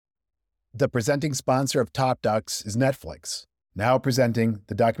The presenting sponsor of Top Docs is Netflix, now presenting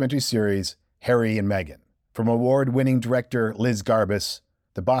the documentary series Harry and Meghan. From award-winning director Liz Garbus,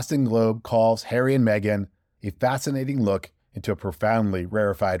 the Boston Globe calls Harry and Meghan a fascinating look into a profoundly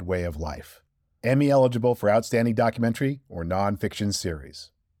rarefied way of life. Emmy eligible for Outstanding Documentary or Nonfiction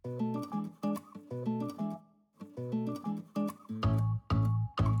Series.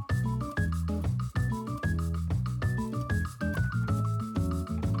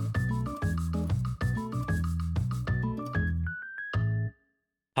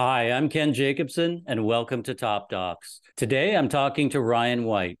 Hi, I'm Ken Jacobson, and welcome to Top Docs. Today, I'm talking to Ryan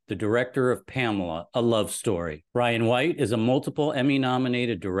White, the director of Pamela, A Love Story. Ryan White is a multiple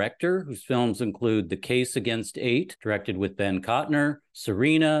Emmy-nominated director whose films include The Case Against Eight, directed with Ben Cotner,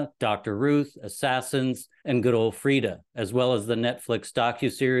 Serena, Dr. Ruth, Assassins, and Good Old Frida, as well as the Netflix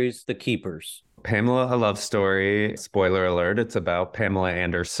docuseries The Keepers. Pamela, A Love Story, spoiler alert, it's about Pamela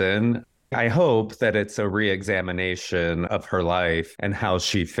Anderson. I hope that it's a re-examination of her life and how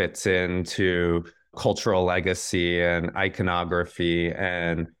she fits into cultural legacy and iconography,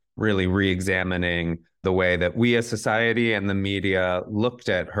 and really re-examining the way that we as society and the media looked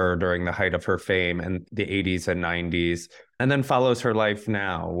at her during the height of her fame in the 80s and 90s, and then follows her life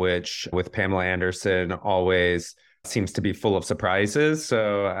now, which with Pamela Anderson always seems to be full of surprises.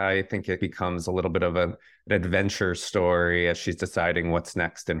 So I think it becomes a little bit of an adventure story as she's deciding what's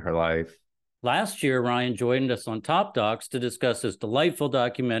next in her life. Last year, Ryan joined us on Top Docs to discuss his delightful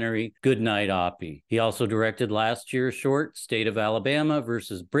documentary, Goodnight Oppie. He also directed last year's short, State of Alabama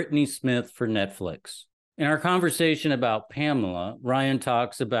versus Brittany Smith for Netflix. In our conversation about Pamela, Ryan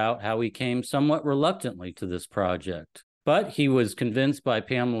talks about how he came somewhat reluctantly to this project. But he was convinced by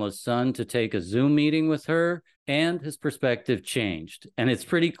Pamela's son to take a Zoom meeting with her, and his perspective changed. And it's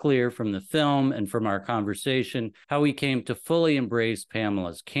pretty clear from the film and from our conversation how he came to fully embrace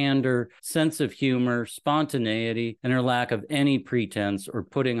Pamela's candor, sense of humor, spontaneity, and her lack of any pretense or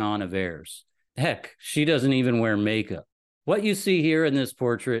putting on of airs. Heck, she doesn't even wear makeup. What you see here in this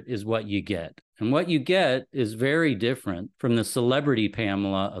portrait is what you get. And what you get is very different from the celebrity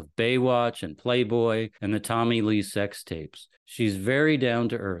Pamela of Baywatch and Playboy and the Tommy Lee sex tapes. She's very down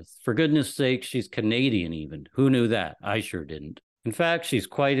to earth. For goodness sake, she's Canadian even. Who knew that? I sure didn't. In fact, she's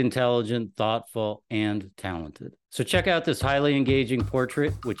quite intelligent, thoughtful, and talented. So check out this highly engaging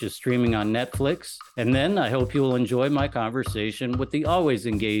portrait, which is streaming on Netflix. And then I hope you will enjoy my conversation with the always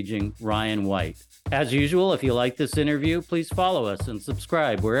engaging Ryan White. As usual, if you like this interview, please follow us and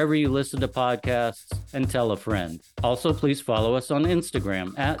subscribe wherever you listen to podcasts, and tell a friend. Also, please follow us on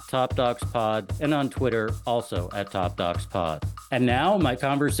Instagram at TopDocsPod and on Twitter also at TopDocsPod. And now, my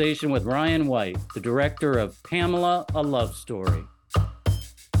conversation with Ryan White, the director of Pamela, A Love Story.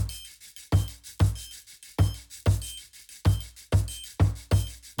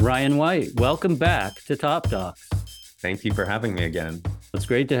 Ryan White, welcome back to Top Docs. Thank you for having me again. It's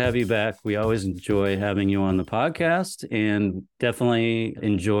great to have you back. We always enjoy having you on the podcast, and definitely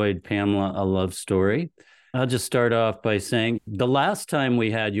enjoyed Pamela, A Love Story. I'll just start off by saying the last time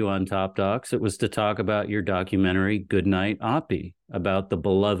we had you on Top Docs, it was to talk about your documentary, Goodnight Oppie, about the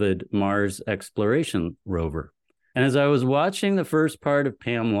beloved Mars exploration rover. And as I was watching the first part of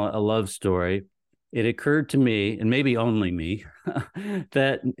Pamela, A Love Story, it occurred to me, and maybe only me,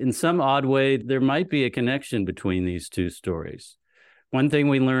 that in some odd way, there might be a connection between these two stories. One thing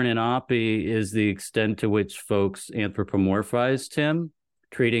we learn in Oppie is the extent to which folks anthropomorphized him,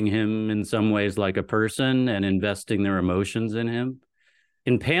 treating him in some ways like a person and investing their emotions in him.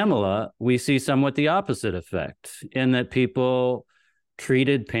 In Pamela, we see somewhat the opposite effect, in that people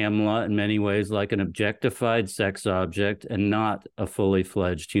treated Pamela in many ways like an objectified sex object and not a fully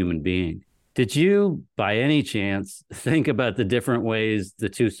fledged human being. Did you, by any chance, think about the different ways the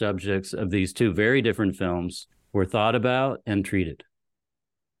two subjects of these two very different films were thought about and treated?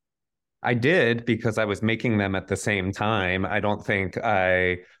 I did, because I was making them at the same time. I don't think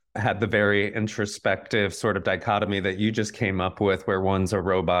I had the very introspective sort of dichotomy that you just came up with, where one's a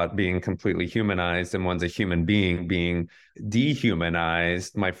robot being completely humanized and one's a human being being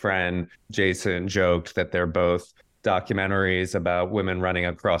dehumanized. My friend Jason joked that they're both documentaries about women running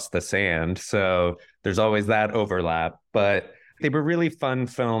across the sand. So there's always that overlap. But they were really fun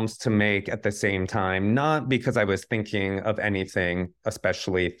films to make at the same time, not because I was thinking of anything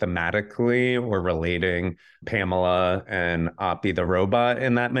especially thematically or relating Pamela and Oppie the robot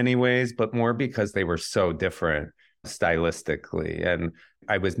in that many ways, but more because they were so different stylistically. And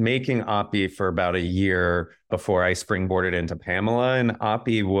I was making Oppie for about a year before I springboarded into Pamela, and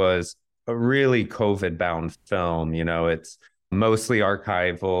Oppie was a really COVID-bound film. You know, it's mostly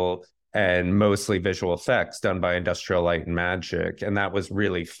archival. and mostly visual effects done by Industrial Light and Magic. And that was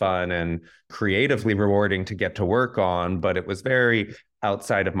really fun and creatively rewarding to get to work on, but it was very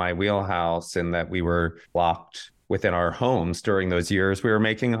outside of my wheelhouse in that we were locked within our homes during those years we were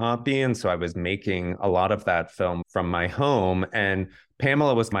making Hoppy. And so I was making a lot of that film from my home. And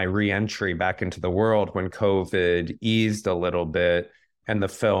Pamela was my re-entry back into the world when COVID eased a little bit. And the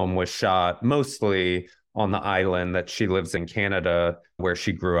film was shot mostly on the island that she lives in Canada, where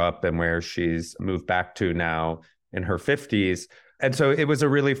she grew up and where she's moved back to now in her 50s. And so it was a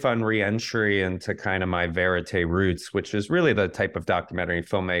really fun re-entry into kind of my verite roots, which is really the type of documentary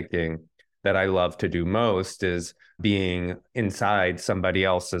filmmaking that I love to do most, is being inside somebody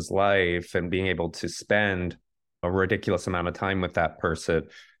else's life and being able to spend a ridiculous amount of time with that person.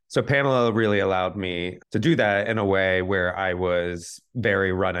 So Pamela really allowed me to do that in a way where I was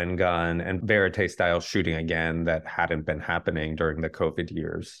very run and gun and verite style shooting again that hadn't been happening during the COVID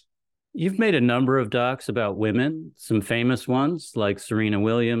years. You've made a number of docs about women, some famous ones like Serena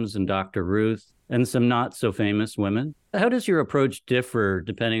Williams and Dr. Ruth, and some not so famous women. How does your approach differ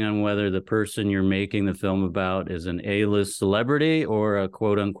depending on whether the person you're making the film about is an A-list celebrity or a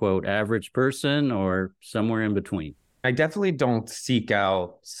quote unquote average person or somewhere in between? I definitely don't seek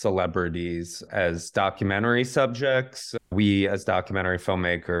out celebrities as documentary subjects. We, as documentary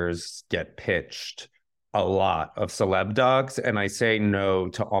filmmakers, get pitched a lot of celeb docs, and I say no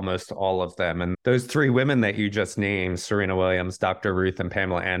to almost all of them. And those three women that you just named, Serena Williams, Dr. Ruth, and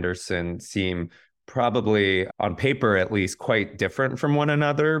Pamela Anderson, seem probably on paper at least quite different from one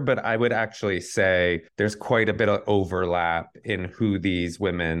another, but I would actually say there's quite a bit of overlap in who these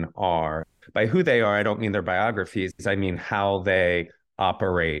women are. By who they are, I don't mean their biographies, I mean how they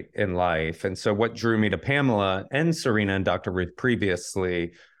operate in life. And so what drew me to Pamela and Serena and Dr. Ruth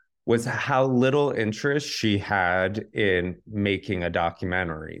previously was how little interest she had in making a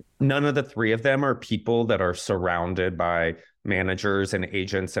documentary. None of the three of them are people that are surrounded by managers and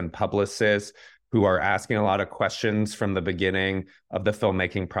agents and publicists who are asking a lot of questions from the beginning of the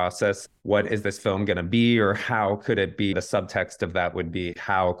filmmaking process. What is this film going to be, or how could it be? The subtext of that would be,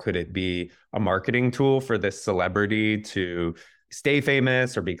 how could it be a marketing tool for this celebrity to stay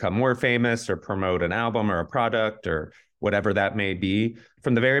famous or become more famous or promote an album or a product or whatever that may be.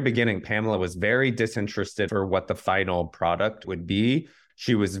 From the very beginning, Pamela was very disinterested for what the final product would be.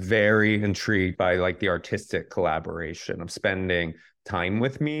 She was very intrigued by like the artistic collaboration of spending time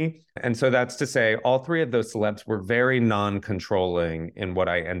with me. And so that's to say, all three of those celebs were very non-controlling in what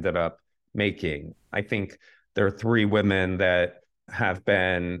I ended up making. I think there are three women that have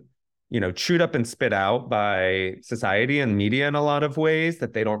been chewed up and spit out by society and media in a lot of ways,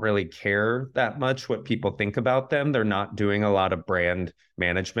 that they don't really care that much what people think about them. They're not doing a lot of brand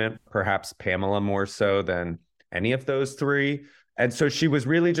management, perhaps Pamela more so than any of those three. And so she was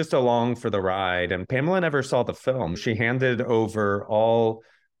really just along for the ride. And Pamela never saw the film. She handed over all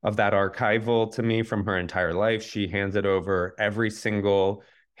of that archival to me from her entire life. She handed over every single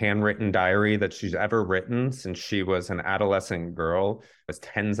handwritten diary that she's ever written since she was an adolescent girl. It was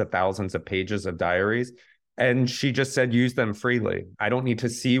tens of thousands of pages of diaries. And she just said, use them freely. I don't need to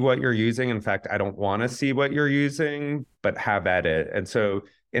see what you're using. In fact, I don't want to see what you're using, but have at it. And so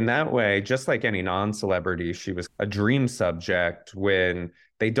in that way, just like any non-celebrity, she was a dream subject when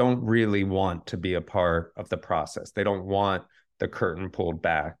they don't really want to be a part of the process. They don't want the curtain pulled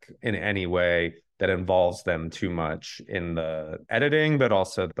back in any way that involves them too much in the editing, but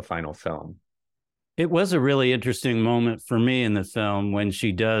also the final film. It was a really interesting moment for me in the film when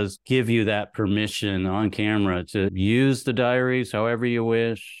she does give you that permission on camera to use the diaries however you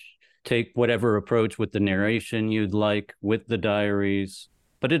wish, take whatever approach with the narration you'd like with the diaries.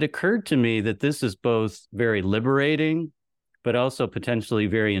 But it occurred to me that this is both very liberating, but also potentially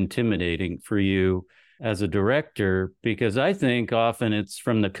very intimidating for you as a director, because I think often it's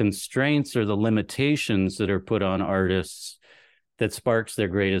from the constraints or the limitations that are put on artists that sparks their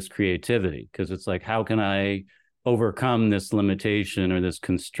greatest creativity. Because it's like, how can I overcome this limitation or this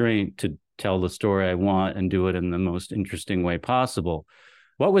constraint to tell the story I want and do it in the most interesting way possible?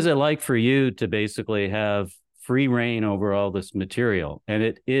 What was it like for you to basically have free reign over all this material? And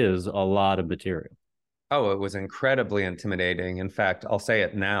it is a lot of material. Oh, it was incredibly intimidating. In fact, I'll say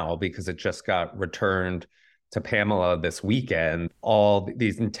it now because it just got returned to Pamela this weekend. All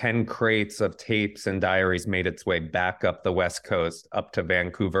these 10 crates of tapes and diaries made its way back up the West Coast, up to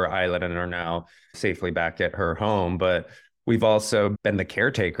Vancouver Island, and are now safely back at her home. But we've also been the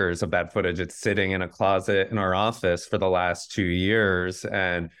caretakers of that footage. It's sitting in a closet in our office for the last 2 years.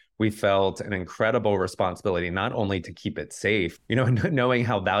 And we felt an incredible responsibility, not only to keep it safe, knowing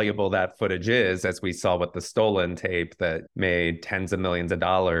how valuable that footage is, as we saw with the stolen tape that made tens of millions of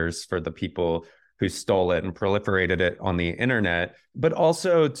dollars for the people who stole it and proliferated it on the internet, but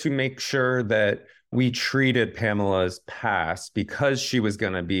also to make sure that we treated Pamela's past, because she was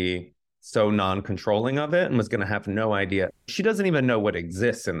going to be so non-controlling of it and was going to have no idea. She doesn't even know what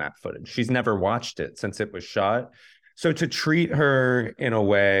exists in that footage. She's never watched it since it was shot. So to treat her in a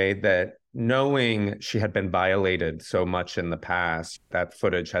way that, knowing she had been violated so much in the past, that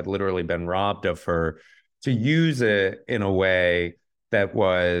footage had literally been robbed of her, to use it in a way that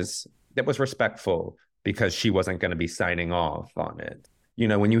was respectful, because she wasn't going to be signing off on it.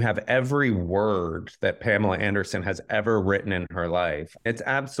 When you have every word that Pamela Anderson has ever written in her life, it's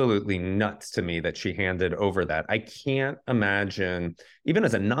absolutely nuts to me that she handed over that. I can't imagine, even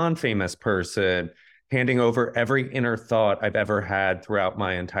as a non-famous person, handing over every inner thought I've ever had throughout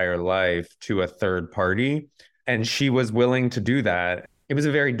my entire life to a third party. And she was willing to do that. It was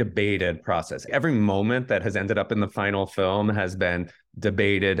a very debated process. Every moment that has ended up in the final film has been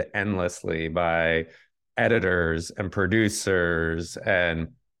debated endlessly by editors and producers and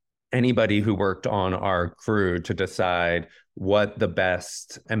anybody who worked on our crew to decide what the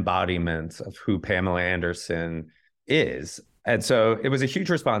best embodiment of who Pamela Anderson is. And so it was a huge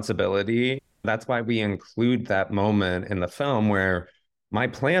responsibility. That's why we include that moment in the film, where my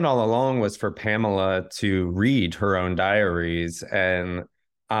plan all along was for Pamela to read her own diaries, and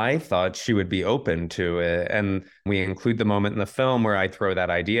I thought she would be open to it. And we include the moment in the film where I throw that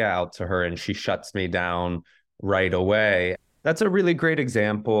idea out to her and she shuts me down right away. That's a really great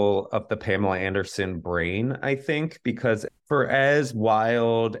example of the Pamela Anderson brain, I think, because for as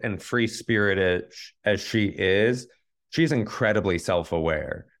wild and free-spirited as she is, she's incredibly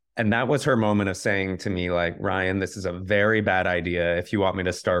self-aware. And that was her moment of saying to me, like, Ryan, this is a very bad idea if you want me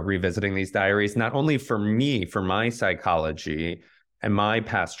to start revisiting these diaries, not only for me, for my psychology and my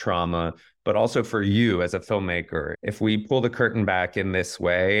past trauma, but also for you as a filmmaker. If we pull the curtain back in this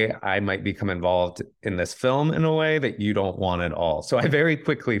way, I might become involved in this film in a way that you don't want at all. So I very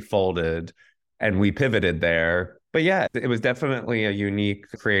quickly folded and we pivoted there. But yeah, it was definitely a unique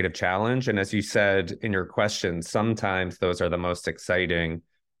creative challenge. And as you said in your question, sometimes those are the most exciting.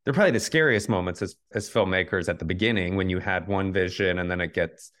 They're probably the scariest moments as filmmakers at the beginning, when you had one vision and then it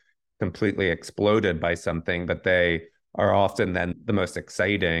gets completely exploded by something, but they are often then the most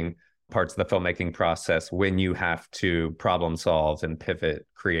exciting parts of the filmmaking process, when you have to problem solve and pivot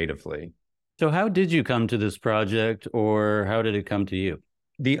creatively. So how did you come to this project, or how did it come to you?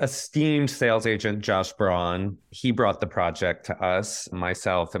 The esteemed sales agent, Josh Braun, he brought the project to us,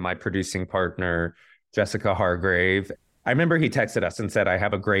 myself and my producing partner, Jessica Hargrave. I remember he texted us and said, I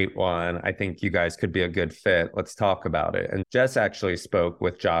have a great one. I think you guys could be a good fit. Let's talk about it. And Jess actually spoke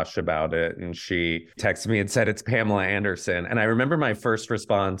with Josh about it. And she texted me and said, it's Pamela Anderson. And I remember my first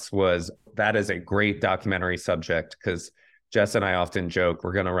response was, that is a great documentary subject, because Jess and I often joke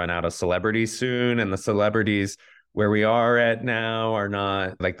we're going to run out of celebrities soon. And the celebrities where we are at now are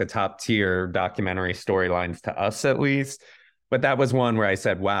not like the top tier documentary storylines, to us at least. But that was one where I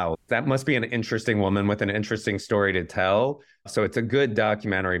said, wow, that must be an interesting woman with an interesting story to tell. So it's a good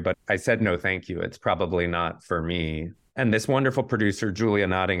documentary, but I said, no, thank you. It's probably not for me. And this wonderful producer, Julia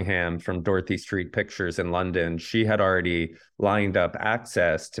Nottingham from Dorothy Street Pictures in London, she had already lined up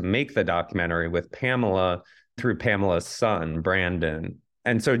access to make the documentary with Pamela through Pamela's son, Brandon.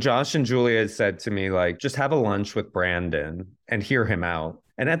 And so Josh and Julia said to me, like, just have a lunch with Brandon and hear him out.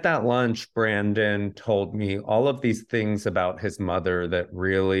 And at that lunch, Brandon told me all of these things about his mother that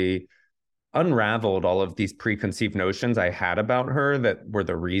really unraveled all of these preconceived notions I had about her that were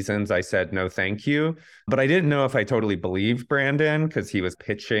the reasons I said no, thank you. But I didn't know if I totally believed Brandon, because he was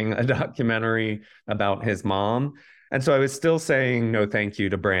pitching a documentary about his mom. And so I was still saying no, thank you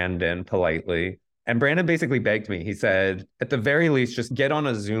to Brandon politely. And Brandon basically begged me. He said, at the very least, just get on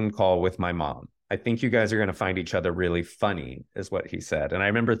a Zoom call with my mom. I think you guys are going to find each other really funny, is what he said. And I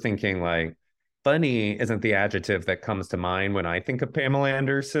remember thinking, like, funny isn't the adjective that comes to mind when I think of Pamela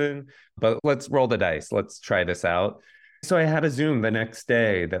Anderson, but let's roll the dice. Let's try this out. So I had a Zoom the next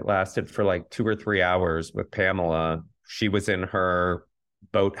day that lasted for like 2 or 3 hours with Pamela. She was in her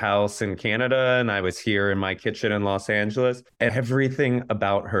boathouse in Canada, and I was here in my kitchen in Los Angeles. And everything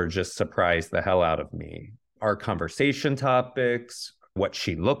about her just surprised the hell out of me. Our conversation topics, what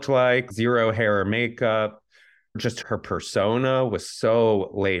she looked like, zero hair or makeup, just her persona was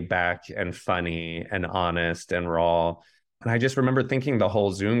so laid back and funny and honest and raw. And I just remember thinking the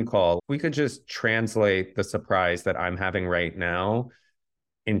whole Zoom call, we could just translate the surprise that I'm having right now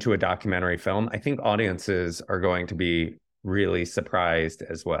into a documentary film. I think audiences are going to be really surprised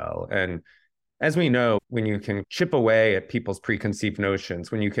as well. And as we know, when you can chip away at people's preconceived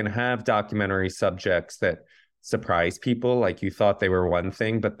notions, when you can have documentary subjects that surprise people, like you thought they were one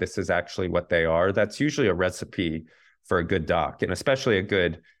thing, but this is actually what they are, that's usually a recipe for a good doc, and especially a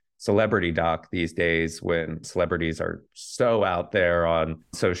good celebrity doc these days when celebrities are so out there on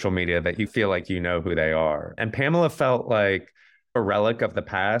social media that you feel like you know who they are. And Pamela felt like a relic of the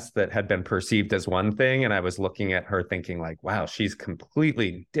past that had been perceived as one thing. And I was looking at her thinking like, wow, she's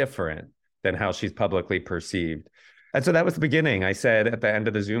completely different than how she's publicly perceived. And so that was the beginning. I said at the end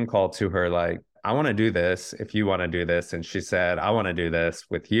of the Zoom call to her, like, I want to do this if you want to do this. And she said, I want to do this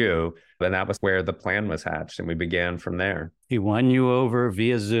with you. And that was where the plan was hatched. And we began from there. He won you over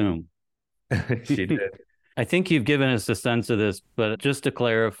via Zoom. She did. I think you've given us a sense of this, but just to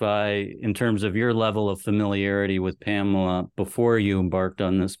clarify, in terms of your level of familiarity with Pamela before you embarked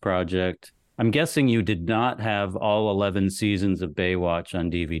on this project, I'm guessing you did not have all 11 seasons of Baywatch on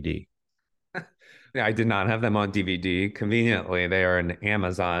DVD. I did not have them on DVD. Conveniently, they are on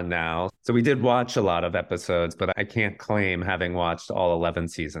Amazon now. So we did watch a lot of episodes, but I can't claim having watched all 11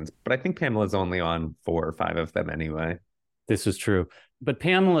 seasons. But I think Pamela's only on 4 or 5 of them anyway. This is true. But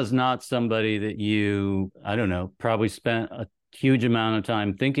Pamela's not somebody that you, I don't know, probably spent a huge amount of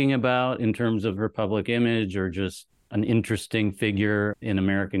time thinking about in terms of her public image or just an interesting figure in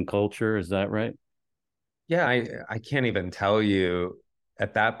American culture. Is that right? Yeah, I can't even tell you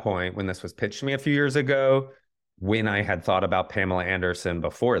at that point when this was pitched to me a few years ago, when I had thought about Pamela Anderson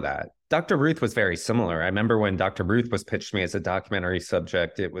before that. Dr. Ruth was very similar. I remember when Dr. Ruth was pitched to me as a documentary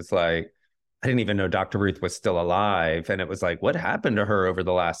subject, it was like, I didn't even know Dr. Ruth was still alive. And it was like, what happened to her over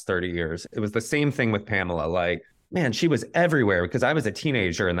the last 30 years? It was the same thing with Pamela. Like, man, she was everywhere because I was a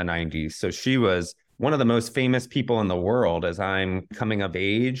teenager in the 90s. So she was one of the most famous people in the world as I'm coming of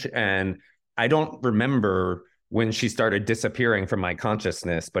age. And I don't remember when she started disappearing from my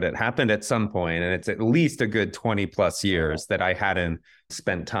consciousness, but it happened at some point, and it's at least a good 20 plus years that I hadn't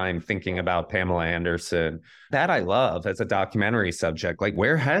spent time thinking about Pamela Anderson. That I love as a documentary subject. Like,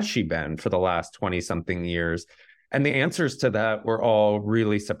 where has she been for the last 20 something years? And the answers to that were all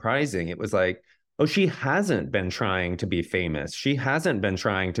really surprising. It was like, oh, she hasn't been trying to be famous. She hasn't been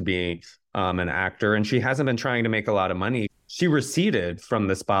trying to be an actor, and she hasn't been trying to make a lot of money. She receded from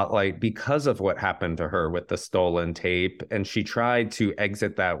the spotlight because of what happened to her with the stolen tape. And she tried to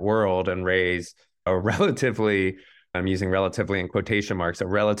exit that world and raise a relatively, I'm using relatively in quotation marks, a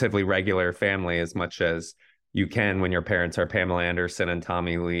relatively regular family as much as you can when your parents are Pamela Anderson and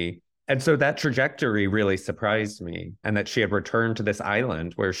Tommy Lee. And so that trajectory really surprised me, and that she had returned to this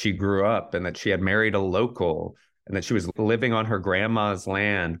island where she grew up, and that she had married a local, and that she was living on her grandma's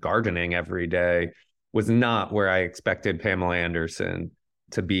land, gardening every day, was not where I expected Pamela Anderson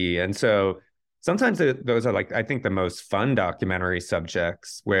to be. And so sometimes those are like, I think, the most fun documentary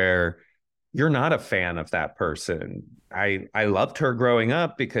subjects where you're not a fan of that person. I loved her growing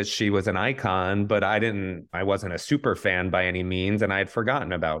up because she was an icon, but I wasn't a super fan by any means, and I had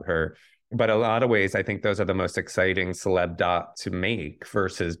forgotten about her. But a lot of ways, I think those are the most exciting celeb doc to make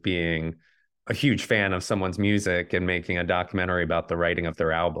versus being a huge fan of someone's music and making a documentary about the writing of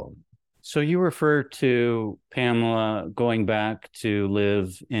their album. So you refer to Pamela going back to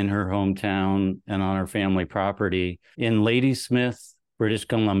live in her hometown and on her family property in Ladysmith, British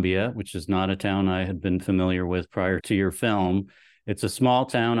Columbia, which is not a town I had been familiar with prior to your film. It's a small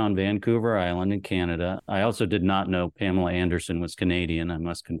town on Vancouver Island in Canada. I also did not know Pamela Anderson was Canadian. I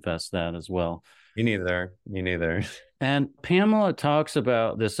must confess that as well. Me neither. Me neither. And Pamela talks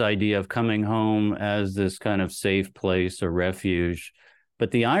about this idea of coming home as this kind of safe place or refuge. But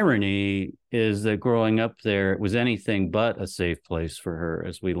the irony is that growing up there, it was anything but a safe place for her,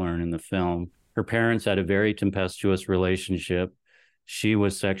 as we learn in the film. Her parents had a very tempestuous relationship. She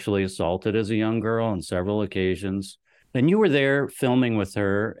was sexually assaulted as a young girl on several occasions. And you were there filming with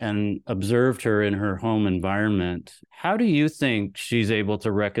her and observed her in her home environment. How do you think she's able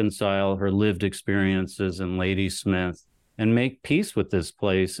to reconcile her lived experiences in Ladysmith and make peace with this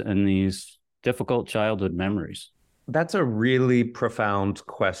place and these difficult childhood memories? That's a really profound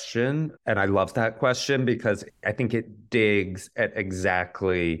question. And I love that question because I think it digs at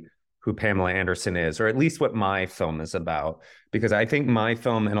exactly who Pamela Anderson is, or at least what my film is about. Because I think my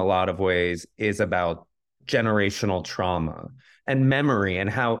film, in a lot of ways, is about generational trauma and memory and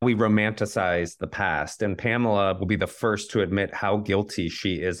how we romanticize the past. And Pamela will be the first to admit how guilty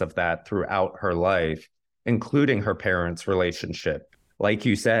she is of that throughout her life, including her parents' relationship like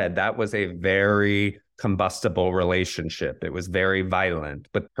you said, that was a very combustible relationship. It was very violent,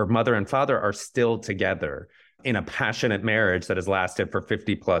 but her mother and father are still together in a passionate marriage that has lasted for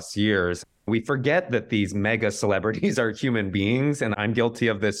 50 plus years. We forget that these mega celebrities are human beings, and I'm guilty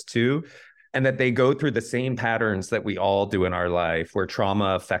of this too, and that they go through the same patterns that we all do in our life where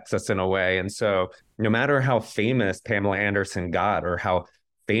trauma affects us in a way. And so, no matter how famous Pamela Anderson got or how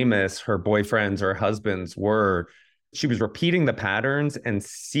famous her boyfriends or husbands were, she was repeating the patterns and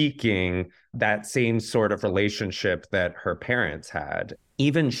seeking that same sort of relationship that her parents had.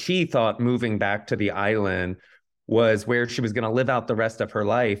 Even she thought moving back to the island was where she was going to live out the rest of her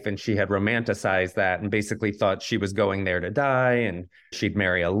life. And she had romanticized that and basically thought she was going there to die and she'd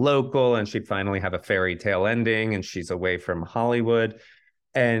marry a local and she'd finally have a fairy tale ending and she's away from Hollywood.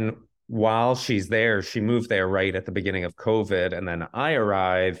 And while she's there, she moved there right at the beginning of COVID. And then I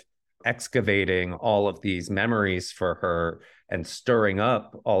arrive excavating all of these memories for her and stirring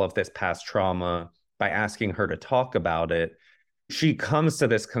up all of this past trauma by asking her to talk about it. She comes to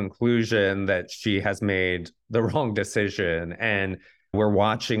this conclusion that she has made the wrong decision. And we're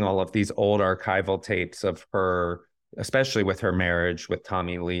watching all of these old archival tapes of her, especially with her marriage with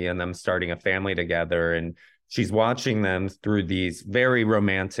Tommy Lee and them starting a family together. And she's watching them through these very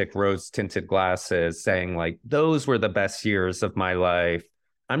romantic rose-tinted glasses, saying like, those were the best years of my life.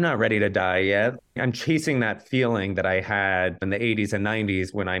 I'm not ready to die yet. I'm chasing that feeling that I had in the 80s and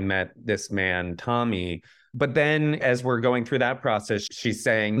 90s when I met this man, Tommy. But then as we're going through that process, she's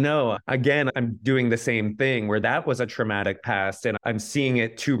saying, no, again, I'm doing the same thing where that was a traumatic past and I'm seeing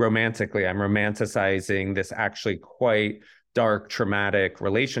it too romantically. I'm romanticizing this actually quite dark, traumatic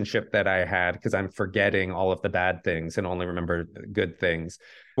relationship that I had because I'm forgetting all of the bad things and only remember the good things.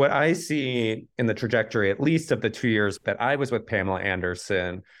 What I see in the trajectory, at least of the 2 years that I was with Pamela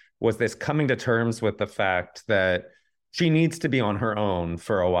Anderson, was this coming to terms with the fact that she needs to be on her own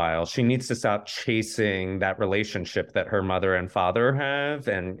for a while. She needs to stop chasing that relationship that her mother and father have.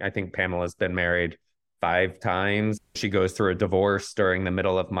 And I think Pamela's been married 5 times. She goes through a divorce during the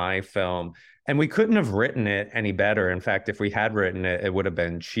middle of my film. And we couldn't have written it any better. In fact, if we had written it, it would have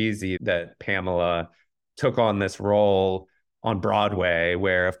been cheesy that Pamela took on this role on Broadway,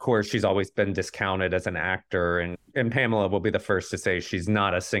 where, of course, she's always been discounted as an actor. And Pamela will be the first to say she's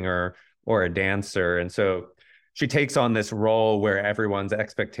not a singer or a dancer. And so she takes on this role where everyone's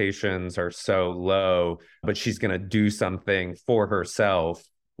expectations are so low, but she's going to do something for herself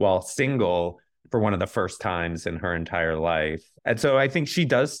while single for one of the first times in her entire life. And so I think she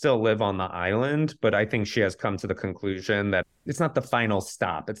does still live on the island, but I think she has come to the conclusion that it's not the final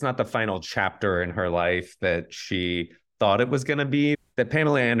stop. It's not the final chapter in her life that she thought it was going to be. That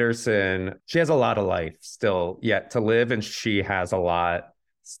Pamela Anderson, she has a lot of life still yet to live, and she has a lot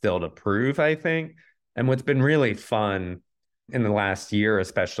still to prove, I think. And what's been really fun in the last year,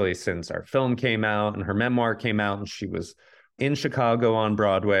 especially since our film came out and her memoir came out and she was in Chicago on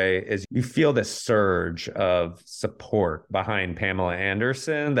Broadway, is you feel this surge of support behind Pamela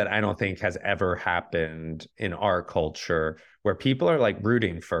Anderson that I don't think has ever happened in our culture, where people are like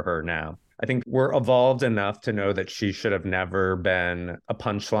rooting for her now. I think we're evolved enough to know that she should have never been a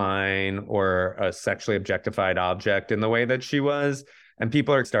punchline or a sexually objectified object in the way that she was. And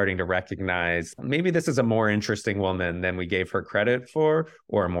people are starting to recognize maybe this is a more interesting woman than we gave her credit for,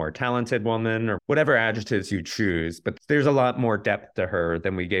 or a more talented woman, or whatever adjectives you choose. But there's a lot more depth to her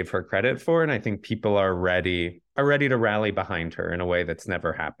than we gave her credit for. And I think people are ready to rally behind her in a way that's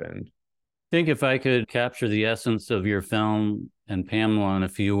never happened. I think if I could capture the essence of your film and Pamela in a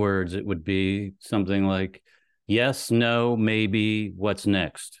few words, it would be something like, yes, no, maybe, what's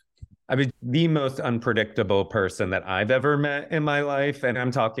next? I mean, the most unpredictable person that I've ever met in my life. And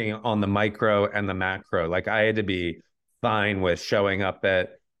I'm talking on the micro and the macro. Like, I had to be fine with showing up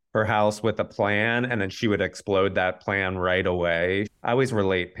at her house with a plan, and then she would explode that plan right away. I always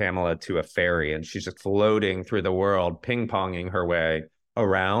relate Pamela to a fairy, and she's just floating through the world, ping-ponging her way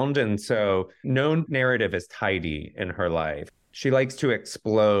around. And so no narrative is tidy in her life. She likes to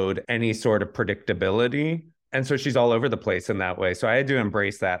explode any sort of predictability. And so she's all over the place in that way. So I had to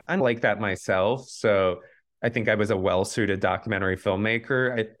embrace that. I'm like that myself. So I think I was a well-suited documentary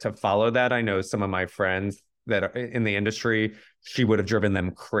filmmaker. To follow that, I know some of my friends that are in the industry, she would have driven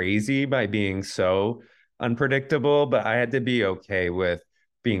them crazy by being so unpredictable. But I had to be okay with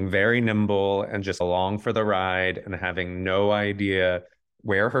being very nimble and just along for the ride and having no idea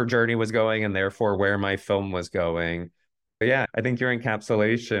where her journey was going and therefore where my film was going. But yeah, I think your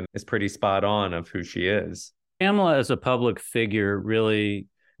encapsulation is pretty spot on of who she is. Pamela as a public figure really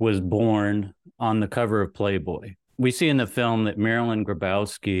was born on the cover of Playboy. We see in the film that Marilyn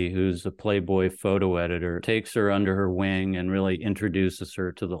Grabowski, who's a Playboy photo editor, takes her under her wing and really introduces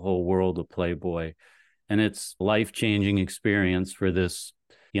her to the whole world of Playboy. And it's a life-changing experience for this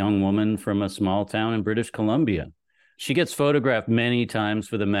young woman from a small town in British Columbia. She gets photographed many times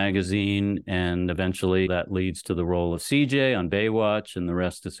for the magazine, and eventually that leads to the role of CJ on Baywatch, and the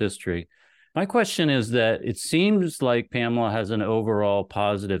rest is history. My question is that it seems like Pamela has an overall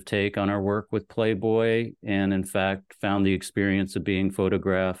positive take on her work with Playboy, and in fact found the experience of being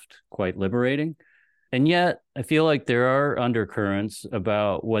photographed quite liberating. And yet I feel like there are undercurrents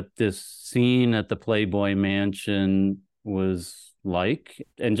about what this scene at the Playboy Mansion was like,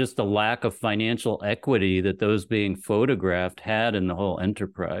 and just the lack of financial equity that those being photographed had in the whole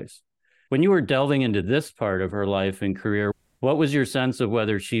enterprise. When you were delving into this part of her life and career, what was your sense of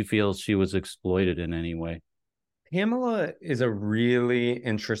whether she feels she was exploited in any way? Pamela is a really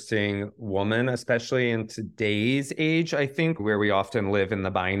interesting woman, especially in today's age, I think, where we often live in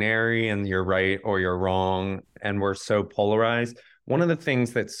the binary and you're right or you're wrong, and we're so polarized. One of the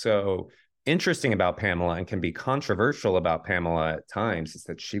things that's so interesting about Pamela and can be controversial about Pamela at times is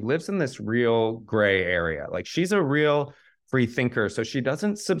that she lives in this real gray area. Like, she's a real free thinker, so she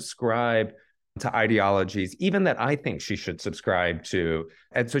doesn't subscribe to ideologies, even that I think she should subscribe to.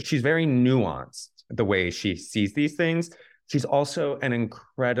 And so she's very nuanced the way she sees these things. She's also an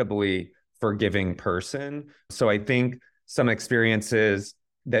incredibly forgiving person. So I think some experiences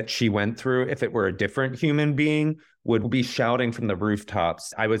that she went through, if it were a different human being, would be shouting from the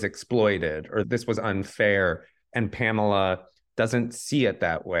rooftops, I was exploited, or this was unfair. And Pamela doesn't see it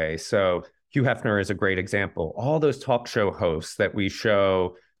that way. So Hugh Hefner is a great example. All those talk show hosts that we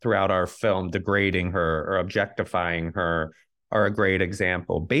show throughout our film degrading her or objectifying her are a great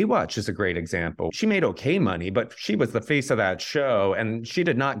example. Baywatch is a great example. She made okay money, but she was the face of that show, and she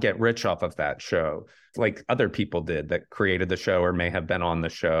did not get rich off of that show like other people did that created the show or may have been on the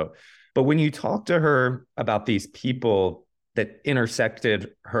show. But when you talk to her about these people that intersected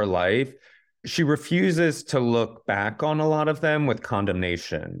her life, she refuses to look back on a lot of them with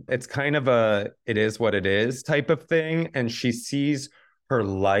condemnation. It's kind of a it is what it is type of thing. And she sees her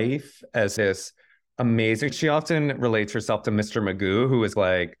life as this amazing. She often relates herself to Mr. Magoo, who is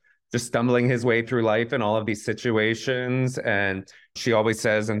like just stumbling his way through life in all of these situations. And she always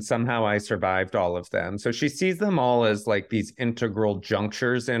says, and somehow I survived all of them. So she sees them all as like these integral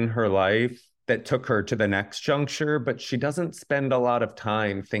junctures in her life that took her to the next juncture, but she doesn't spend a lot of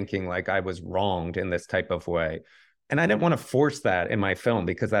time thinking like I was wronged in this type of way. And I didn't want to force that in my film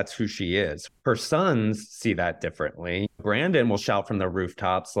because that's who she is. Her sons see that differently. Brandon will shout from the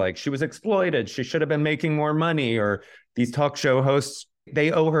rooftops like she was exploited, she should have been making more money, or these talk show hosts,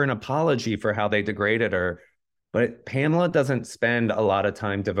 they owe her an apology for how they degraded her. But Pamela doesn't spend a lot of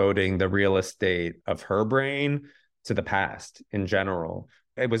time devoting the real estate of her brain to the past in general.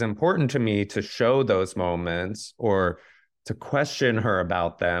 It was important to me to show those moments or to question her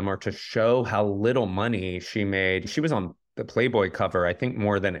about them or to show how little money she made. She was on the Playboy cover, I think,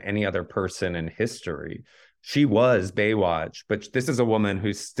 more than any other person in history. She was Baywatch, but this is a woman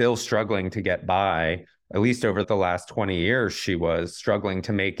who's still struggling to get by. At least over the last 20 years, she was struggling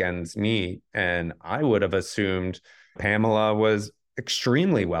to make ends meet. And I would have assumed Pamela was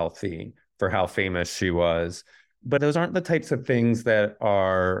extremely wealthy for how famous she was. But those aren't the types of things that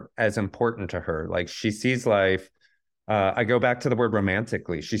are as important to her. Like, she sees life, I go back to the word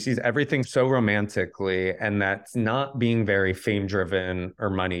romantically. She sees everything so romantically, and that's not being very fame driven or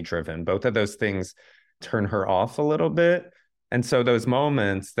money driven. Both of those things turn her off a little bit. And so those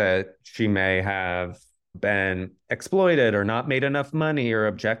moments that she may have been exploited or not made enough money or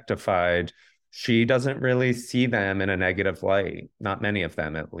objectified, she doesn't really see them in a negative light, not many of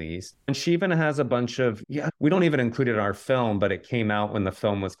them at least. And she even has a bunch of, we don't even include it in our film, but it came out when the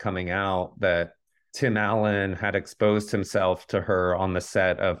film was coming out that Tim Allen had exposed himself to her on the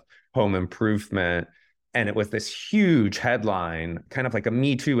set of Home Improvement. And it was this huge headline, kind of like a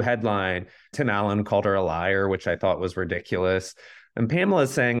Me Too headline. Tim Allen called her a liar, which I thought was ridiculous. And Pamela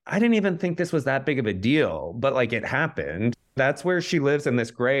is saying, I didn't even think this was that big of a deal, but like it happened. That's where she lives in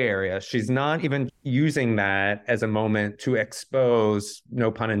this gray area. She's not even using that as a moment to expose,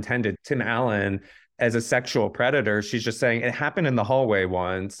 no pun intended, Tim Allen as a sexual predator. She's just saying it happened in the hallway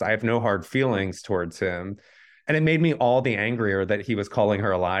once. I have no hard feelings towards him. And it made me all the angrier that he was calling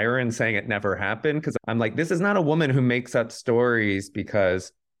her a liar and saying it never happened. Because I'm like, this is not a woman who makes up stories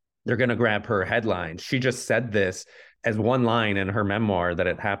because they're going to grab her headline. She just said this as one line in her memoir that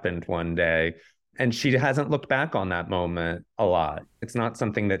it happened one day. And she hasn't looked back on that moment a lot. It's not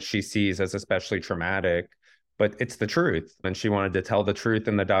something that she sees as especially traumatic, but it's the truth. And she wanted to tell the truth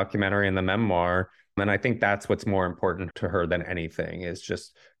in the documentary and the memoir. And I think that's what's more important to her than anything, is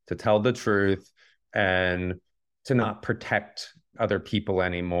just to tell the truth and to not protect other people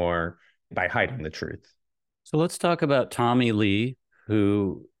anymore by hiding the truth. So let's talk about Tommy Lee,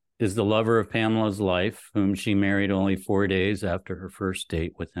 who is the lover of Pamela's life, whom she married only 4 days after her first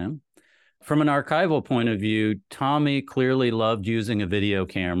date with him. From an archival point of view, Tommy clearly loved using a video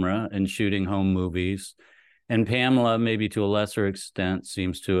camera and shooting home movies. And Pamela, maybe to a lesser extent,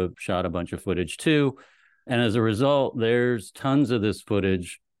 seems to have shot a bunch of footage too. And as a result, there's tons of this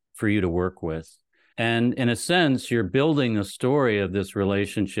footage for you to work with. And in a sense, you're building a story of this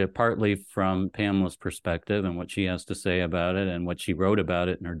relationship, partly from Pamela's perspective and what she has to say about it and what she wrote about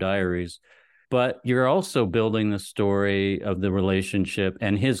it in her diaries. But you're also building the story of the relationship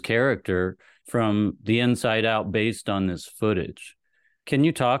and his character from the inside out based on this footage. Can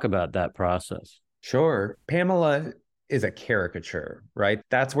you talk about that process? Sure. Pamela is a caricature, right?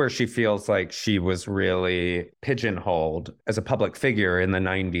 That's where she feels like she was really pigeonholed as a public figure in the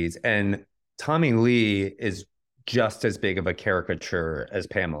 90s. And Tommy Lee is just as big of a caricature as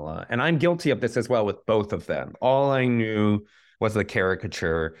Pamela. And I'm guilty of this as well with both of them. All I knew was the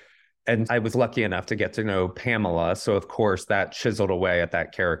caricature. And I was lucky enough to get to know Pamela. So, of course, that chiseled away at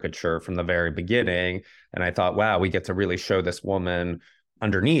that caricature from the very beginning. And I thought, wow, we get to really show this woman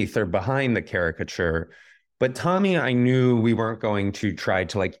underneath or behind the caricature. But Tommy, I knew we weren't going to try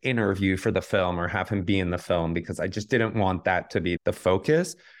to like interview for the film or have him be in the film because I just didn't want that to be the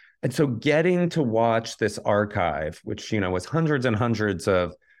focus. And so getting to watch this archive, which, was hundreds and hundreds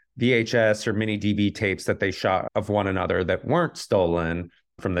of VHS or mini DV tapes that they shot of one another that weren't stolen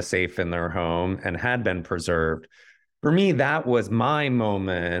from the safe in their home and had been preserved. For me, that was my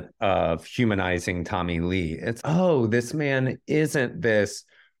moment of humanizing Tommy Lee. It's, oh, this man isn't this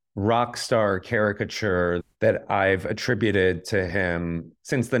rock star caricature that I've attributed to him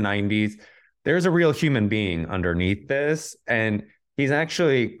since the 90s. There's a real human being underneath this. And he's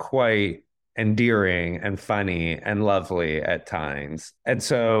actually quite endearing and funny and lovely at times. And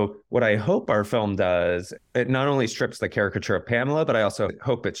so what I hope our film does, it not only strips the caricature of Pamela, but I also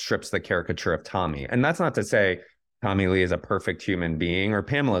hope it strips the caricature of Tommy. And that's not to say Tommy Lee is a perfect human being or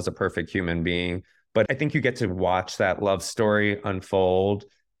Pamela is a perfect human being, but I think you get to watch that love story unfold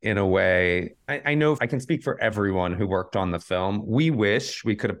in a way. I know I can speak for everyone who worked on the film. We wish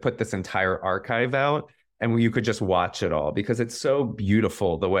we could have put this entire archive out and you could just watch it all because it's so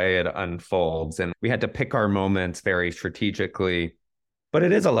beautiful the way it unfolds. And we had to pick our moments very strategically. But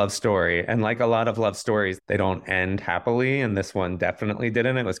it is a love story. And like a lot of love stories, they don't end happily. And this one definitely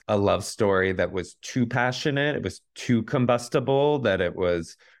didn't. It was a love story that was too passionate. It was too combustible, that it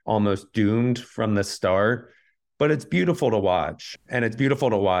was almost doomed from the start. But it's beautiful to watch. And it's beautiful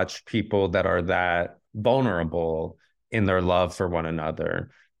to watch people that are that vulnerable in their love for one another.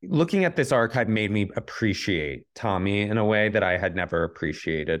 Looking at this archive made me appreciate Tommy in a way that I had never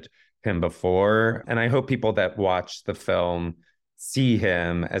appreciated him before. And I hope people that watch the film see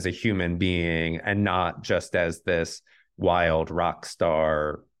him as a human being and not just as this wild rock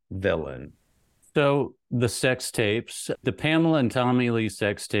star villain. So the sex tapes, the Pamela and Tommy Lee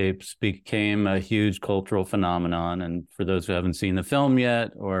sex tapes became a huge cultural phenomenon. And for those who haven't seen the film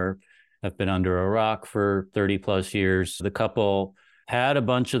yet or have been under a rock for 30 plus years, the couple had a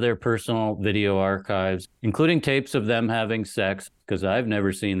bunch of their personal video archives, including tapes of them having sex, because I've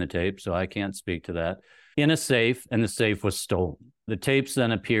never seen the tape, so I can't speak to that, in a safe, and the safe was stolen. The tapes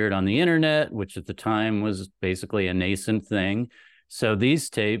then appeared on the internet, which at the time was basically a nascent thing. So these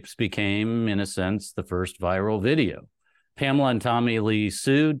tapes became, in a sense, the first viral video. Pamela and Tommy Lee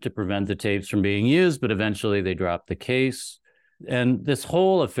sued to prevent the tapes from being used, but eventually they dropped the case. And this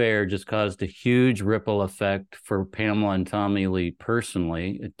whole affair just caused a huge ripple effect for Pamela and Tommy Lee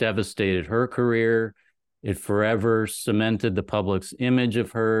personally. It devastated her career. It forever cemented the public's image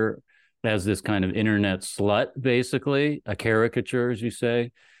of her as this kind of internet slut, basically, a caricature, as you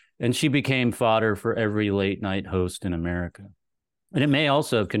say. And she became fodder for every late night host in America. And it may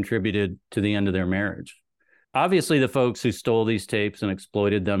also have contributed to the end of their marriage. Obviously, the folks who stole these tapes and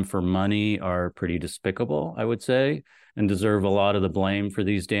exploited them for money are pretty despicable, I would say, and deserve a lot of the blame for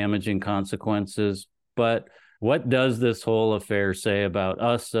these damaging consequences. But what does this whole affair say about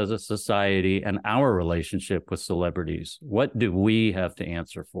us as a society and our relationship with celebrities? What do we have to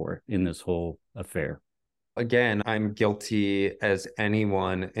answer for in this whole affair? Again, I'm guilty as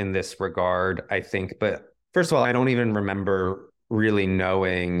anyone in this regard, I think. But first of all, I don't even remember really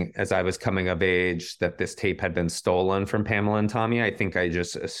knowing as I was coming of age that this tape had been stolen from Pamela and Tommy. I think I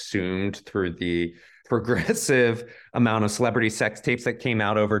just assumed through the progressive amount of celebrity sex tapes that came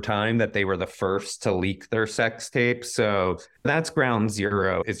out over time, that they were the first to leak their sex tapes. So that's ground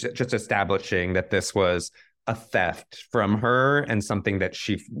zero. It's just establishing that this was a theft from her and something that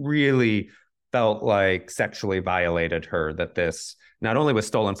she really felt like sexually violated her, that this not only was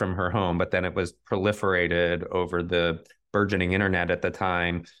stolen from her home, but then it was proliferated over the burgeoning internet at the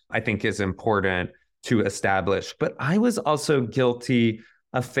time, I think is important to establish. But I was also guilty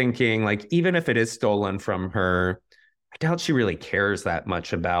of thinking, like, even if it is stolen from her, I doubt she really cares that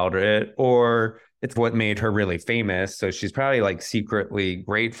much about it, or it's what made her really famous. So she's probably like secretly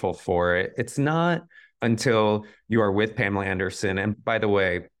grateful for it. It's not until you are with Pamela Anderson. And by the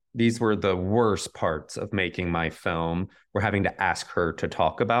way, these were the worst parts of making my film. We're having to ask her to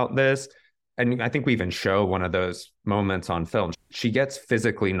talk about this. And I think we even show one of those moments on film. She gets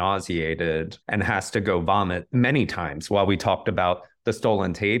physically nauseated and has to go vomit many times while we talked about the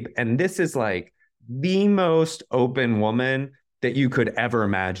stolen tape. And this is like the most open woman that you could ever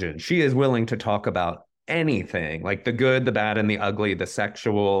imagine. She is willing to talk about anything, like the good, the bad, and the ugly, the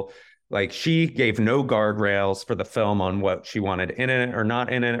sexual. Like, she gave no guardrails for the film on what she wanted in it or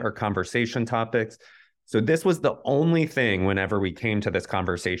not in it, or conversation topics. So this was the only thing, whenever we came to this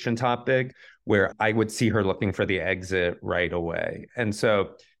conversation topic, where I would see her looking for the exit right away. And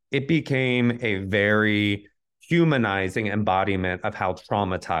so it became a very humanizing embodiment of how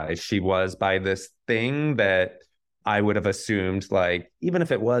traumatized she was by this thing that I would have assumed, like, even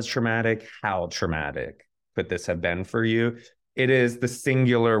if it was traumatic, how traumatic could this have been for you? It is the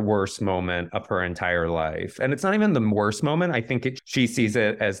singular worst moment of her entire life. And it's not even the worst moment. I think she sees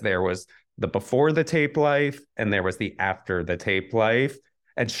it as there was the before the tape life and there was the after the tape life.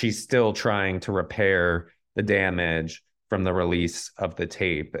 And she's still trying to repair the damage from the release of the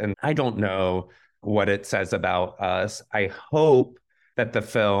tape. And I don't know what it says about us. I hope that the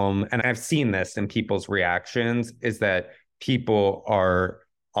film, and I've seen this in people's reactions, is that people are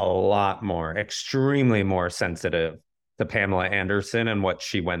a lot more, extremely more sensitive to Pamela Anderson and what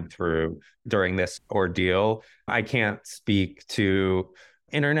she went through during this ordeal. I can't speak to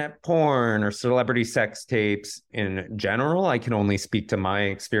internet porn or celebrity sex tapes in general. I can only speak to my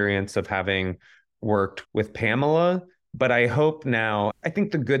experience of having worked with Pamela. But I hope now, I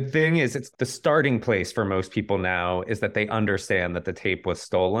think the good thing is it's the starting place for most people now is that they understand that the tape was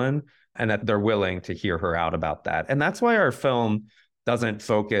stolen and that they're willing to hear her out about that. And that's why our film doesn't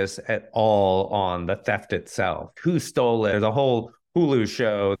focus at all on the theft itself. Who stole it? There's a whole Hulu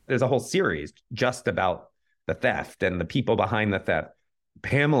show. There's a whole series just about the theft and the people behind the theft.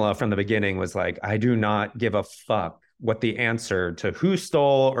 Pamela from the beginning was like, I do not give a fuck what the answer to who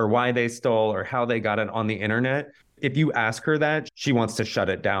stole or why they stole or how they got it on the internet. If you ask her that, she wants to shut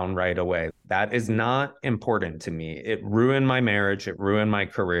it down right away. That is not important to me. It ruined my marriage. It ruined my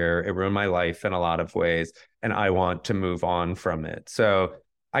career. It ruined my life in a lot of ways. And I want to move on from it. So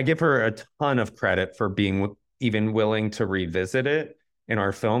I give her a ton of credit for being even willing to revisit it in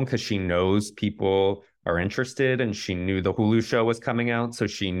our film, because she knows people are interested and she knew the Hulu show was coming out. So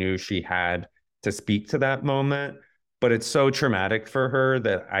she knew she had to speak to that moment. But it's so traumatic for her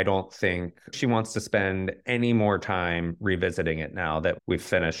that I don't think she wants to spend any more time revisiting it now that we've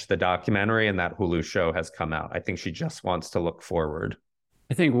finished the documentary and that Hulu show has come out. I think she just wants to look forward.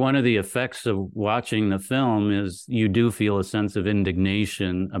 I think one of the effects of watching the film is you do feel a sense of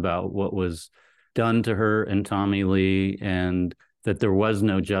indignation about what was done to her and Tommy Lee, and that there was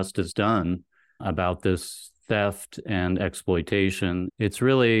no justice done about this theft and exploitation. It's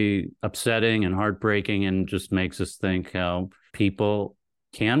really upsetting and heartbreaking, and just makes us think how people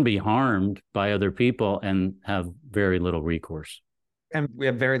can be harmed by other people and have very little recourse. And we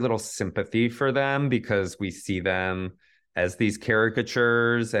have very little sympathy for them because we see them as these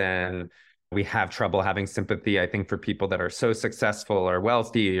caricatures, and we have trouble having sympathy, I think, for people that are so successful or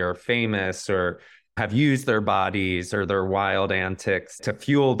wealthy or famous or have used their bodies or their wild antics to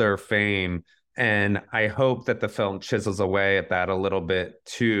fuel their fame. And I hope that the film chisels away at that a little bit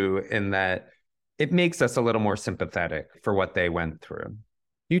too, in that it makes us a little more sympathetic for what they went through.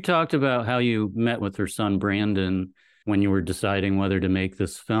 You talked about how you met with her son, Brandon, when you were deciding whether to make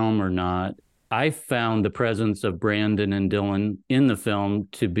this film or not. I found the presence of Brandon and Dylan in the film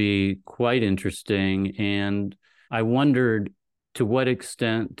to be quite interesting. And I wondered, to what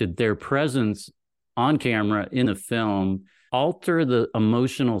extent did their presence on camera in the film alter the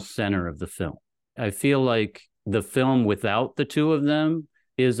emotional center of the film? I feel like the film without the two of them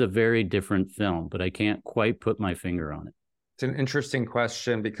is a very different film, but I can't quite put my finger on it. It's an interesting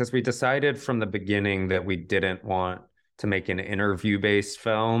question, because we decided from the beginning that we didn't want to make an interview-based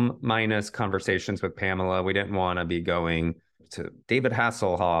film, minus conversations with Pamela. We didn't want to be going to David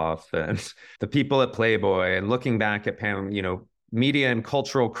Hasselhoff and the people at Playboy, and looking back at Pam, media and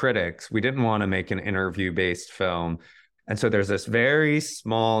cultural critics, we didn't want to make an interview-based film. And so there's this very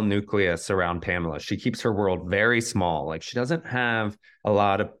small nucleus around Pamela. She keeps her world very small. Like, she doesn't have a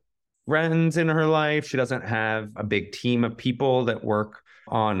lot of friends in her life. She doesn't have a big team of people that work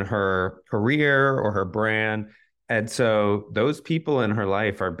on her career or her brand. And so those people in her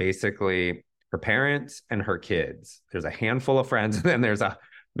life are basically her parents and her kids. There's a handful of friends, and then there's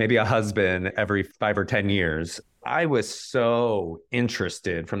maybe a husband every 5 or 10 years. I was so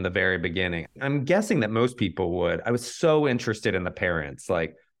interested from the very beginning. I'm guessing that most people would. I was so interested in the parents,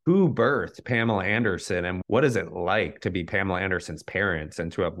 like, who birthed Pamela Anderson and what is it like to be Pamela Anderson's parents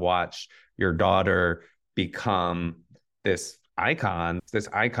and to have watched your daughter become this icon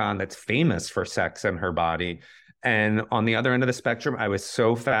that's famous for sex and her body. And on the other end of the spectrum, I was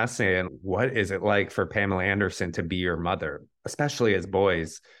so fascinated. What is it like for Pamela Anderson to be your mother, especially as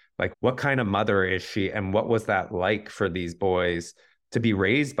boys? Like, what kind of mother is she? And what was that like for these boys to be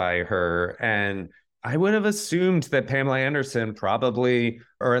raised by her? And I would have assumed that Pamela Anderson probably,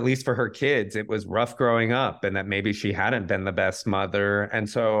 or at least for her kids, it was rough growing up and that maybe she hadn't been the best mother. And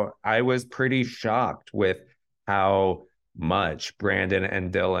so I was pretty shocked with how much Brandon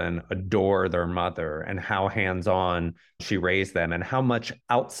and Dylan adore their mother and how hands-on she raised them and how much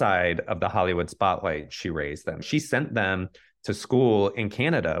outside of the Hollywood spotlight she raised them. She sent them to school in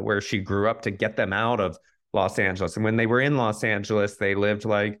Canada where she grew up to get them out of Los Angeles. And when they were in Los Angeles, they lived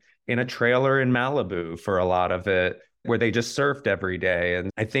like in a trailer in Malibu for a lot of it, where they just surfed every day.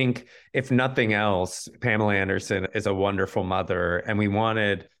 And I think, if nothing else, Pamela Anderson is a wonderful mother, and we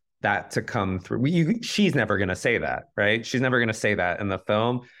wanted that to come through. She's never going to say that, right? She's never going to say that in the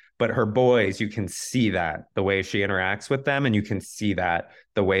film. But her boys, you can see that the way she interacts with them, and you can see that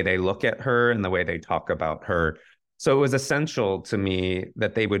the way they look at her and the way they talk about her. So it was essential to me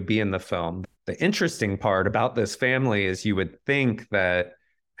that they would be in the film. The interesting part about this family is you would think that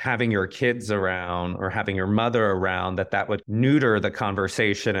having your kids around or having your mother around, that would neuter the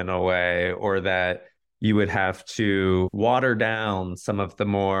conversation in a way, or that you would have to water down some of the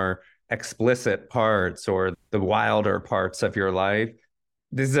more explicit parts or the wilder parts of your life.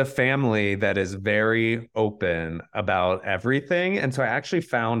 This is a family that is very open about everything. And so I actually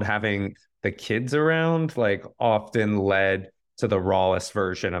found having the kids around like often led to the rawest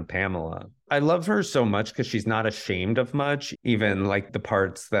version of Pamela. I love her so much because she's not ashamed of much, even like the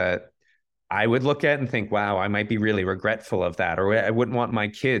parts that I would look at and think, wow, I might be really regretful of that, or I wouldn't want my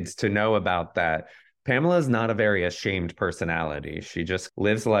kids to know about that. Pamela is not a very ashamed personality. She just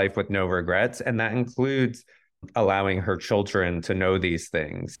lives life with no regrets, and that includes allowing her children to know these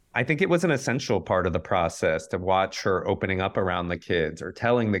things. I think it was an essential part of the process to watch her opening up around the kids or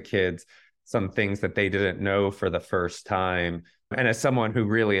telling the kids some things that they didn't know for the first time. And as someone who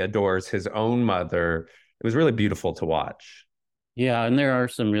really adores his own mother, it was really beautiful to watch. Yeah, and there are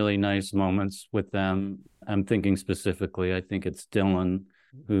some really nice moments with them. I'm thinking specifically, I think it's Dylan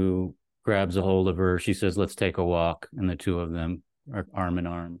who grabs a hold of her. She says, let's take a walk. And the two of them are arm in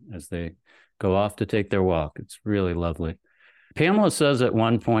arm as they go off to take their walk. It's really lovely. Pamela says at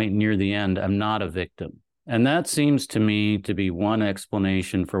one point near the end, I'm not a victim. And that seems to me to be one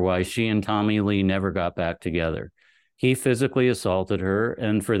explanation for why she and Tommy Lee never got back together. He physically assaulted her,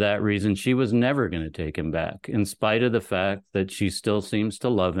 and for that reason, she was never going to take him back, in spite of the fact that she still seems to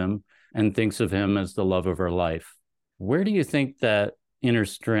love him and thinks of him as the love of her life. Where do you think that inner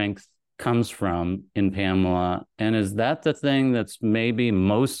strength comes from in Pamela? And is that the thing that's maybe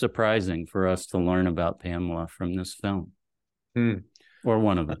most surprising for us to learn about Pamela from this film? Or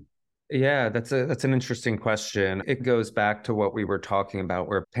one of them? Yeah, that's an interesting question. It goes back to what we were talking about,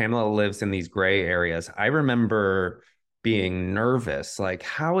 where Pamela lives in these gray areas. I remember being nervous, like,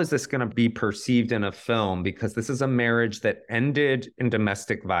 how is this going to be perceived in a film? Because this is a marriage that ended in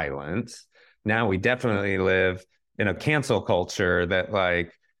domestic violence. Now we definitely live in a cancel culture that,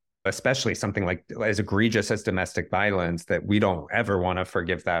 like, especially something like as egregious as domestic violence, that we don't ever want to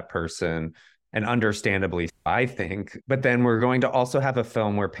forgive that person. And understandably, I think. But then we're going to also have a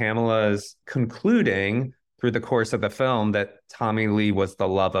film where Pamela's concluding through the course of the film that Tommy Lee was the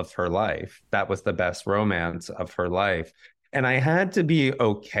love of her life. That was the best romance of her life. And I had to be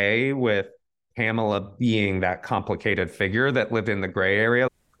okay with Pamela being that complicated figure that lived in the gray area.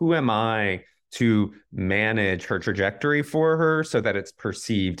 Who am I to manage her trajectory for her so that it's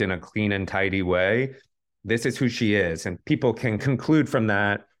perceived in a clean and tidy way? This is who she is. And people can conclude from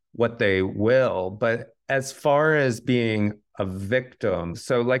that what they will. But as far as being a victim,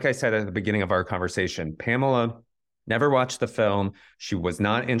 so like I said at the beginning of our conversation, Pamela Never watched the film. She was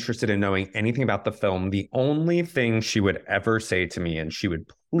not interested in knowing anything about the film. The only thing she would ever say to me, and she would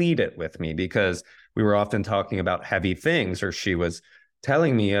plead it with me because we were often talking about heavy things, or she was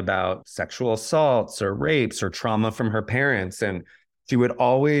telling me about sexual assaults or rapes or trauma from her parents. And she would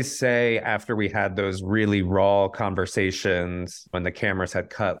always say, after we had those really raw conversations when the cameras had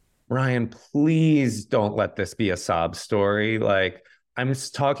cut, Ryan, please don't let this be a sob story. Like, I'm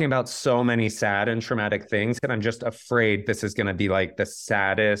talking about so many sad and traumatic things, and I'm just afraid this is going to be like the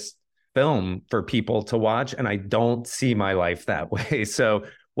saddest film for people to watch. And I don't see my life that way. So,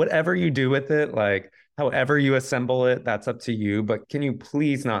 whatever you do with it, like however you assemble it, that's up to you. But can you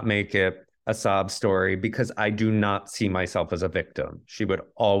please not make it a sob story? Because I do not see myself as a victim. She would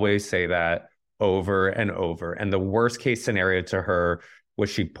always say that over and over. And the worst case scenario to her was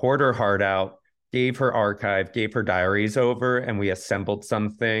she poured her heart out, gave her archive, gave her diaries over, and we assembled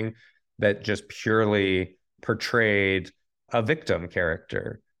something that just purely portrayed a victim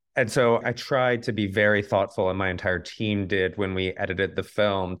character. And so I tried to be very thoughtful, and my entire team did when we edited the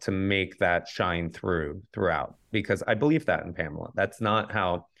film, to make that shine throughout, because I believe that in Pamela. That's not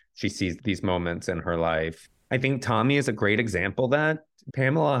how she sees these moments in her life. I think Tommy is a great example that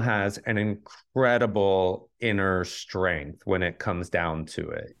Pamela has an incredible inner strength when it comes down to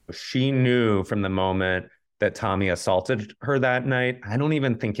it. She knew from the moment that Tommy assaulted her that night, I don't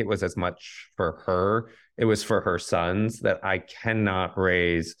even think it was as much for her. It was for her sons, that I cannot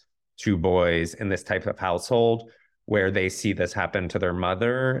raise two boys in this type of household where they see this happen to their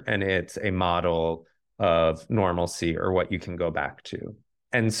mother and it's a model of normalcy or what you can go back to.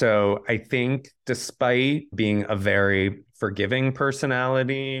 And so I think, despite being a very forgiving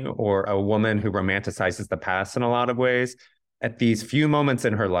personality or a woman who romanticizes the past in a lot of ways, at these few moments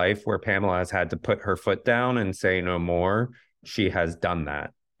in her life where Pamela has had to put her foot down and say no more, she has done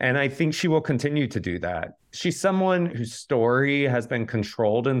that. And I think she will continue to do that. She's someone whose story has been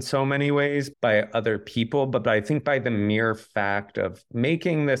controlled in so many ways by other people, but I think by the mere fact of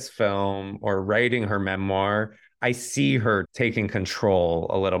making this film or writing her memoir, I see her taking control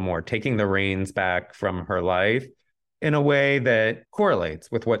a little more, taking the reins back from her life in a way that correlates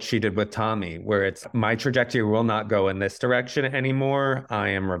with what she did with Tommy, where it's, my trajectory will not go in this direction anymore. I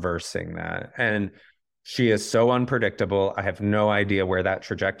am reversing that. And she is so unpredictable. I have no idea where that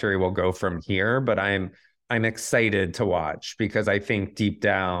trajectory will go from here, but I'm excited to watch, because I think deep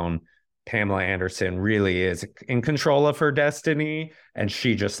down, Pamela Anderson really is in control of her destiny, and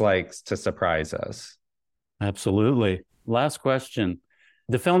she just likes to surprise us. Absolutely. Last question.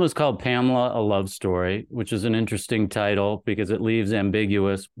 The film is called Pamela, a Love Story, which is an interesting title because it leaves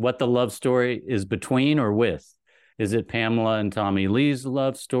ambiguous what the love story is between or with. Is it Pamela and Tommy Lee's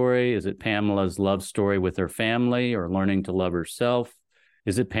love story? Is it Pamela's love story with her family or learning to love herself?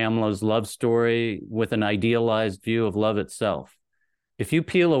 Is it Pamela's love story with an idealized view of love itself? If you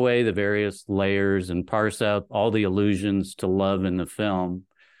peel away the various layers and parse out all the allusions to love in the film,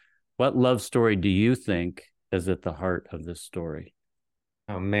 what love story do you think is at the heart of this story?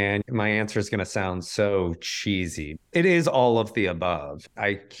 Oh man, my answer is going to sound so cheesy. It is all of the above.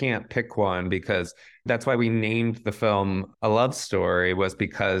 I can't pick one, because that's why we named the film A Love Story, was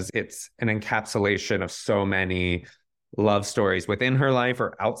because it's an encapsulation of so many love stories within her life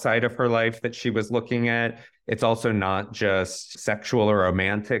or outside of her life that she was looking at. It's also not just sexual or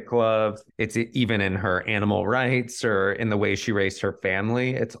romantic love. It's even in her animal rights or in the way she raised her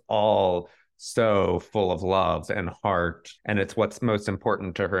family. It's all so full of love and heart, and it's what's most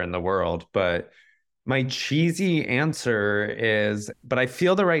important to her in the world. But my cheesy answer is, but I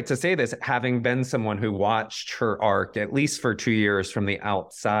feel the right to say this, having been someone who watched her arc, at least for 2 years from the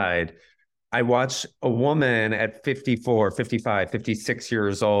outside. I watched a woman at 54, 55, 56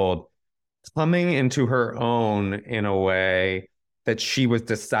 years old coming into her own in a way that she was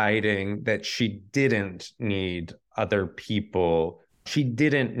deciding that she didn't need other people. She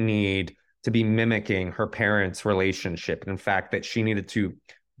didn't need to be mimicking her parents' relationship. In fact, that she needed to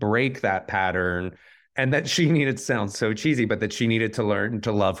break that pattern, and that she needed, to sound so cheesy, but that she needed to learn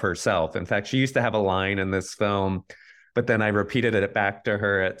to love herself. In fact, she used to have a line in this film, but then I repeated it back to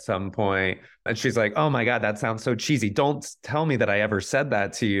her at some point, and she's like, oh my God, that sounds so cheesy. Don't tell me that I ever said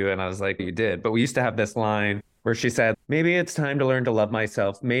that to you. And I was like, you did. But we used to have this line where she said, maybe it's time to learn to love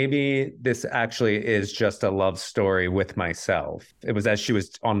myself. Maybe this actually is just a love story with myself. It was as she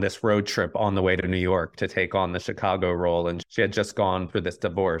was on this road trip on the way to New York to take on the Chicago role, and she had just gone through this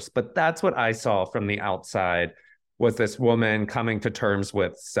divorce. But that's what I saw from the outside, was this woman coming to terms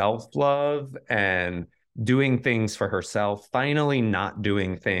with self-love and doing things for herself, finally not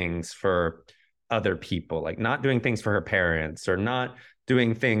doing things for other people, like not doing things for her parents or not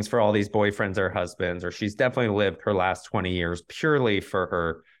doing things for all these boyfriends or husbands, or she's definitely lived her last 20 years purely for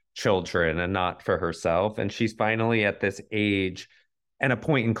her children and not for herself. And she's finally at this age and a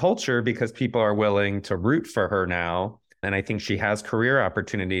point in culture because people are willing to root for her now. And I think she has career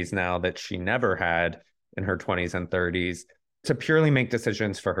opportunities now that she never had in her 20s and 30s to purely make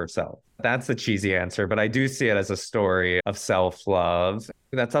decisions for herself. That's the cheesy answer, but I do see it as a story of self-love.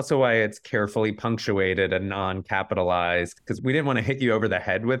 That's also why it's carefully punctuated and non-capitalized, because we didn't want to hit you over the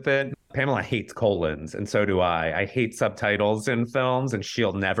head with it. Pamela hates colons, and so do I. I hate subtitles in films, and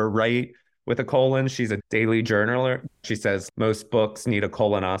she'll never write with a colon. She's a daily journaler. She says most books need a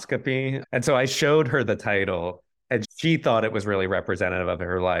colonoscopy. And so I showed her the title, and she thought it was really representative of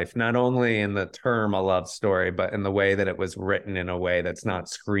her life, not only in the term a love story, but in the way that it was written in a way that's not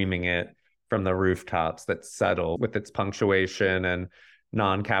screaming it from the rooftops, that's subtle with its punctuation and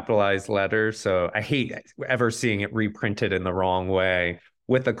non-capitalized letters. So I hate ever seeing it reprinted in the wrong way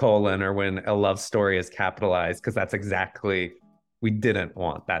with a colon or when a love story is capitalized, because that's exactly, we didn't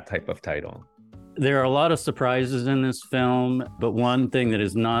want that type of title. There are a lot of surprises in this film, but one thing that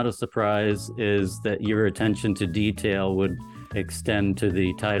is not a surprise is that your attention to detail would extend to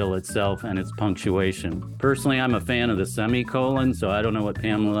the title itself and its punctuation. Personally, I'm a fan of the semicolon, so I don't know what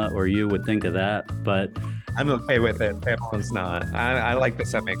Pamela or you would think of that, but I'm okay with it. Pamela's not. I like the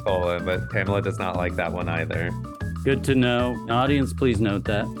semicolon, but Pamela does not like that one either. Good to know. Audience, please note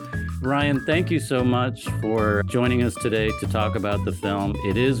that. Ryan, thank you so much for joining us today to talk about the film.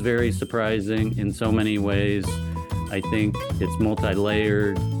 It is very surprising in so many ways. I think it's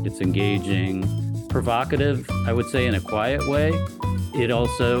multi-layered, it's engaging, provocative, I would say in a quiet way. It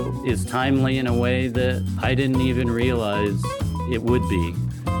also is timely in a way that I didn't even realize it would be.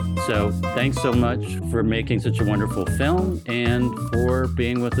 So thanks so much for making such a wonderful film and for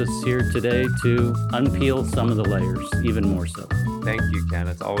being with us here today to unpeel some of the layers, even more so. Thank you, Ken.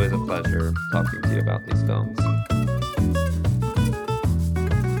 It's always a pleasure talking to you about these films.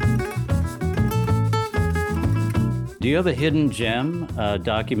 Do you have a hidden gem, a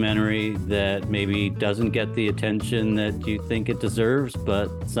documentary that maybe doesn't get the attention that you think it deserves, but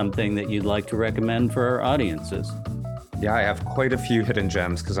something that you'd like to recommend for our audiences? Yeah, I have quite a few hidden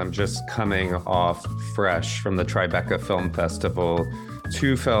gems because I'm just coming off fresh from the Tribeca Film Festival.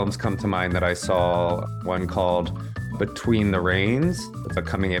 2 films come to mind that I saw, one called Between the Rains. It's a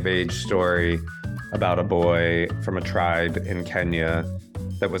coming-of-age story about a boy from a tribe in Kenya.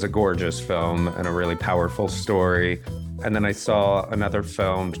 That was a gorgeous film and a really powerful story. And then I saw another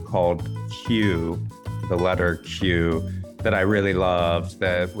film called Q, the letter Q, that I really loved,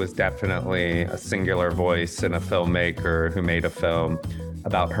 that was definitely a singular voice in a filmmaker who made a film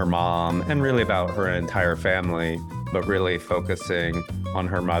about her mom and really about her entire family, but really focusing on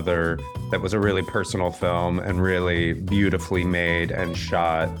her mother. That was a really personal film and really beautifully made and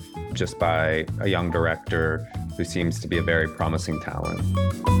shot just by a young director who seems to be a very promising talent.